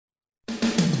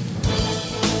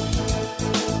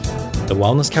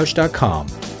thewellnesscouch.com,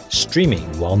 streaming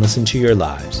wellness into your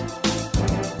lives.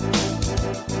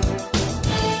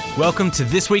 Welcome to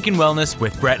This Week in Wellness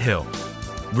with Brett Hill.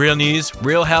 Real news,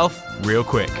 real health, real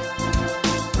quick.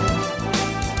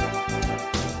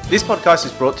 This podcast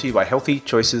is brought to you by Healthy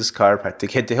Choices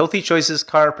Chiropractic. Head to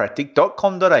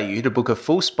healthychoiceschiropractic.com.au to book a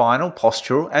full spinal,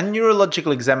 postural and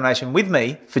neurological examination with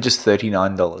me for just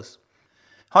 $39.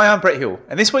 Hi, I'm Brett Hill,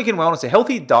 and this week in wellness, a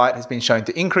healthy diet has been shown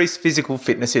to increase physical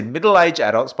fitness in middle-aged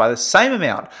adults by the same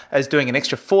amount as doing an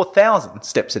extra 4,000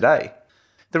 steps a day.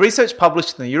 The research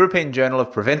published in the European Journal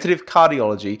of Preventive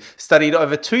Cardiology studied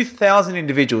over 2,000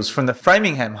 individuals from the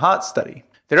Framingham Heart Study.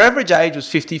 Their average age was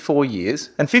 54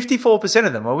 years, and 54%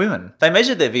 of them were women. They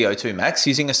measured their VO2 max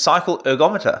using a cycle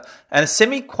ergometer and a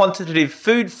semi-quantitative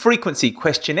food frequency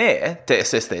questionnaire to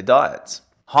assess their diets.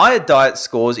 Higher diet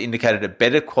scores indicated a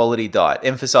better quality diet,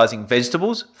 emphasizing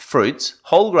vegetables, fruits,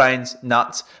 whole grains,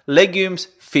 nuts, legumes,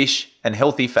 fish, and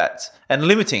healthy fats, and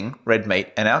limiting red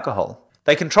meat and alcohol.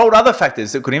 They controlled other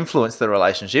factors that could influence the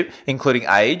relationship, including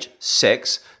age,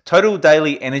 sex, total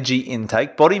daily energy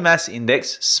intake, body mass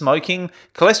index, smoking,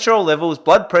 cholesterol levels,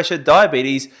 blood pressure,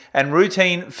 diabetes, and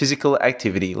routine physical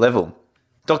activity level.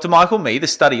 Dr. Michael Mee, the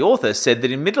study author, said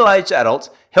that in middle-aged adults,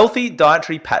 healthy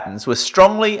dietary patterns were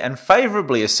strongly and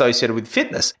favourably associated with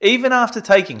fitness, even after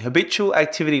taking habitual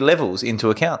activity levels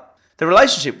into account. The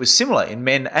relationship was similar in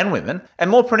men and women, and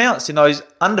more pronounced in those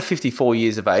under 54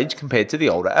 years of age compared to the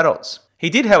older adults. He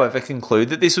did, however, conclude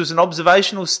that this was an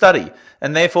observational study,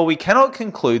 and therefore we cannot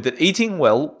conclude that eating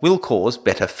well will cause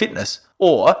better fitness,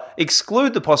 or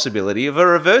exclude the possibility of a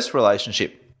reverse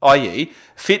relationship, i.e.,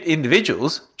 fit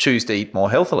individuals choose to eat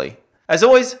more healthily. As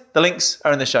always, the links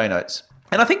are in the show notes.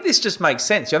 And I think this just makes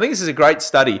sense. I think this is a great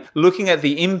study looking at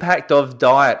the impact of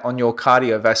diet on your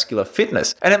cardiovascular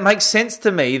fitness. And it makes sense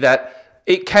to me that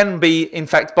it can be, in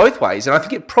fact, both ways. And I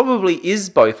think it probably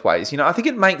is both ways. I think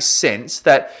it makes sense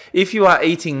that if you are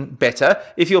eating better,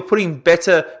 if you're putting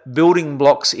better building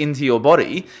blocks into your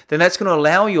body, then that's going to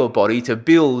allow your body to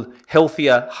build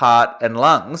healthier heart and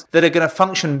lungs that are going to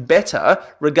function better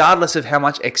regardless of how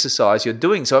much exercise you're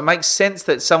doing. So it makes sense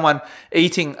that someone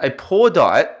eating a poor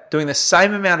diet, doing the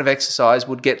same amount of exercise,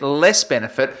 would get less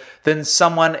benefit than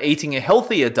someone eating a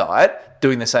healthier diet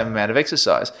doing the same amount of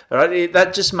exercise. All right,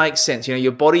 that just makes sense.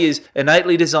 Your body is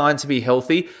innately designed to be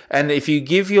healthy, and if you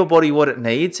give your body what it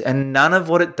needs and none of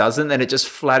what it doesn't, then it just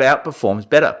flat out performs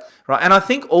better. Right? And I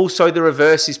think also the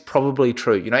reverse is probably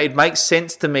true. It makes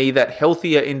sense to me that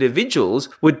healthier individuals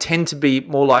would tend to be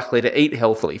more likely to eat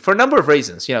healthily for a number of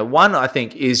reasons. One, I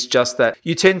think, is just that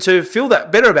you tend to feel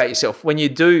that better about yourself when you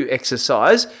do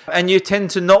exercise, and you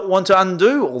tend to not want to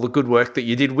undo all the good work that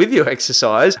you did with your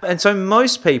exercise. And so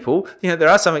most people, there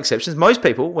are some exceptions, most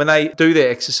people, when they do their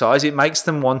exercise, it makes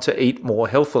them want to eat more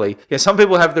healthily. Some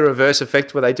people have the reverse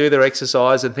effect where they do their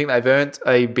exercise and think they've earned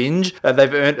a binge,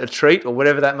 they've earned a treat, or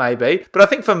whatever that may be. But I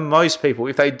think for most people,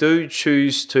 if they do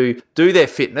choose to do their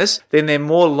fitness, then they're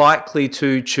more likely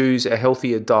to choose a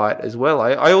healthier diet as well.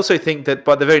 I also think that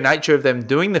by the very nature of them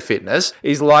doing the fitness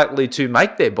is likely to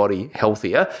make their body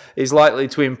healthier, is likely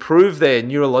to improve their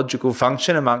neurological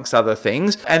function amongst other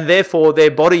things, and therefore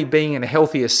their body being in a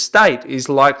healthier state is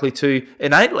likely to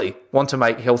innately want to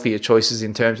make healthier choices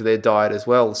in terms of their diet as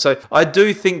well. So I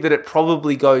do think that it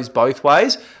probably goes both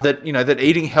ways, that that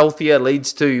eating healthier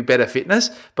leads to better fitness,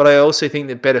 but I also think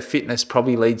that better fitness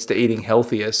probably leads to eating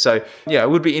healthier. So it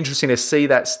would be interesting to see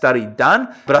that study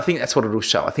done, but I think that's what it'll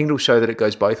show. I think it'll show that it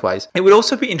goes both ways. It would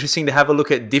also be interesting to have a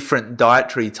look at different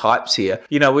dietary types here.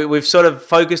 We've sort of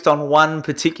focused on one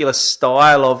particular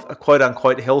style of a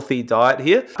quote-unquote healthy diet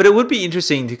here, but it would be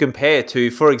interesting to compare to,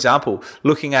 for example,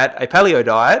 looking at a paleo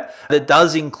diet that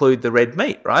does include the red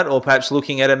meat, right? Or perhaps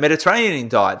looking at a Mediterranean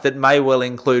diet that may well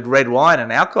include red wine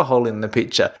and alcohol in the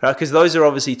picture, right? Because those are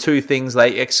obviously two things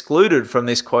they excluded from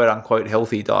this quote-unquote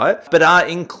healthy diet, but are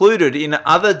included in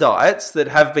other diets that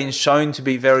have been shown to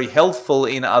be very healthful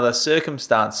in other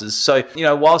circumstances. So,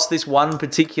 whilst this one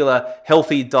particular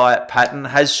healthy diet pattern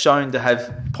has shown to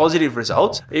have positive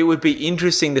results, it would be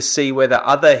interesting to see whether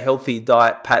other healthy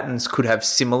diet patterns could have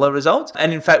similar results,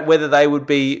 and in fact whether they would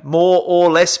be more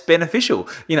or less beneficial.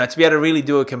 To be able to really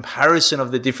do a comparison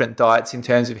of the different diets in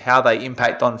terms of how they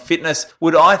impact on fitness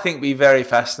would, I think, be very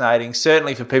fascinating,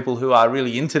 certainly for people who are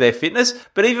really into their fitness,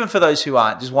 but even for those who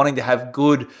aren't, just wanting to have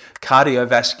good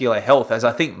cardiovascular health, as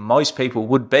I think most people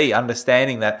would be,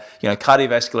 understanding that,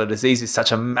 cardiovascular disease is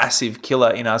such a massive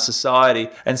killer in our society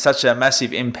and such a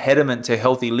massive impediment to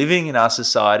healthy living in our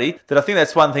society, that I think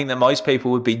that's one thing that most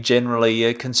people would be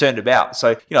generally concerned about.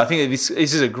 So, I think this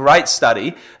is a great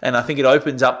study, and I think it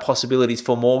opens up possibilities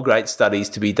for more great studies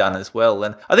to be done as well.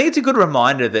 And I think it's a good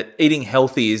reminder that eating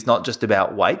healthy is not just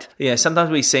about weight. Sometimes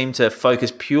we seem to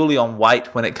focus purely on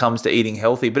weight when it comes to eating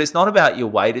healthy, but it's not about your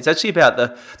weight. It's actually about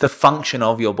the function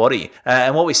of your body.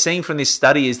 And what we're seeing from this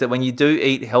study is that when you do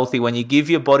eat healthy, when you give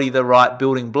your body the right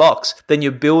building blocks, then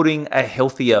you're building a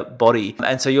healthier body.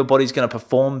 And so your body's going to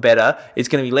perform better. It's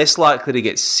going to be less likely to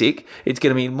get sick. It's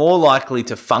going to be more likely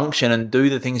to function and do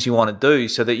the things you want to do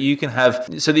so that you can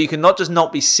not just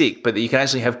not be sick, but that you can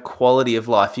actually have quality of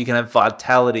life. You can have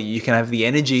vitality. You can have the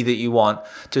energy that you want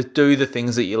to do the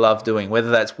things that you love doing, whether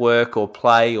that's work or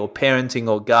play or parenting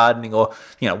or gardening or,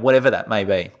 whatever that may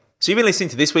be. So you've been listening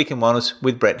to This Week in Wellness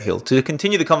with Brett Hill. To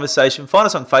continue the conversation, find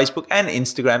us on Facebook and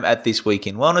Instagram at This Week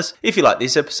in Wellness. If you like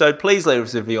this episode, please leave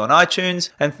us a review on iTunes.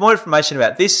 And for more information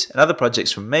about this and other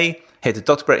projects from me, head to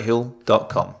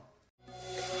drbretthill.com.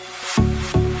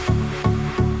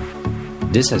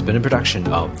 This has been a production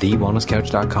of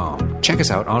TheWellnessCouch.com. Check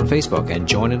us out on Facebook and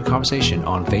join in the conversation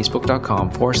on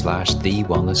Facebook.com/The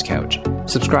Wellness Couch.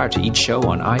 Subscribe to each show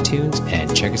on iTunes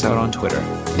and check us out on Twitter.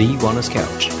 The Wellness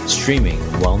Couch, streaming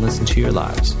wellness into your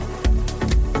lives.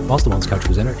 Whilst the Wellness Couch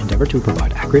presenter endeavor to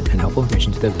provide accurate and helpful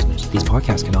information to their listeners, these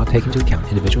podcasts cannot take into account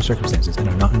individual circumstances and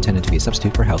are not intended to be a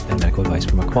substitute for health and medical advice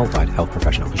from a qualified health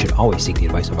professional. You should always seek the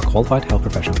advice of a qualified health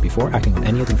professional before acting on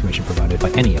any of the information provided by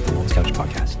any of the Wellness Couch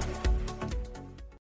podcasts.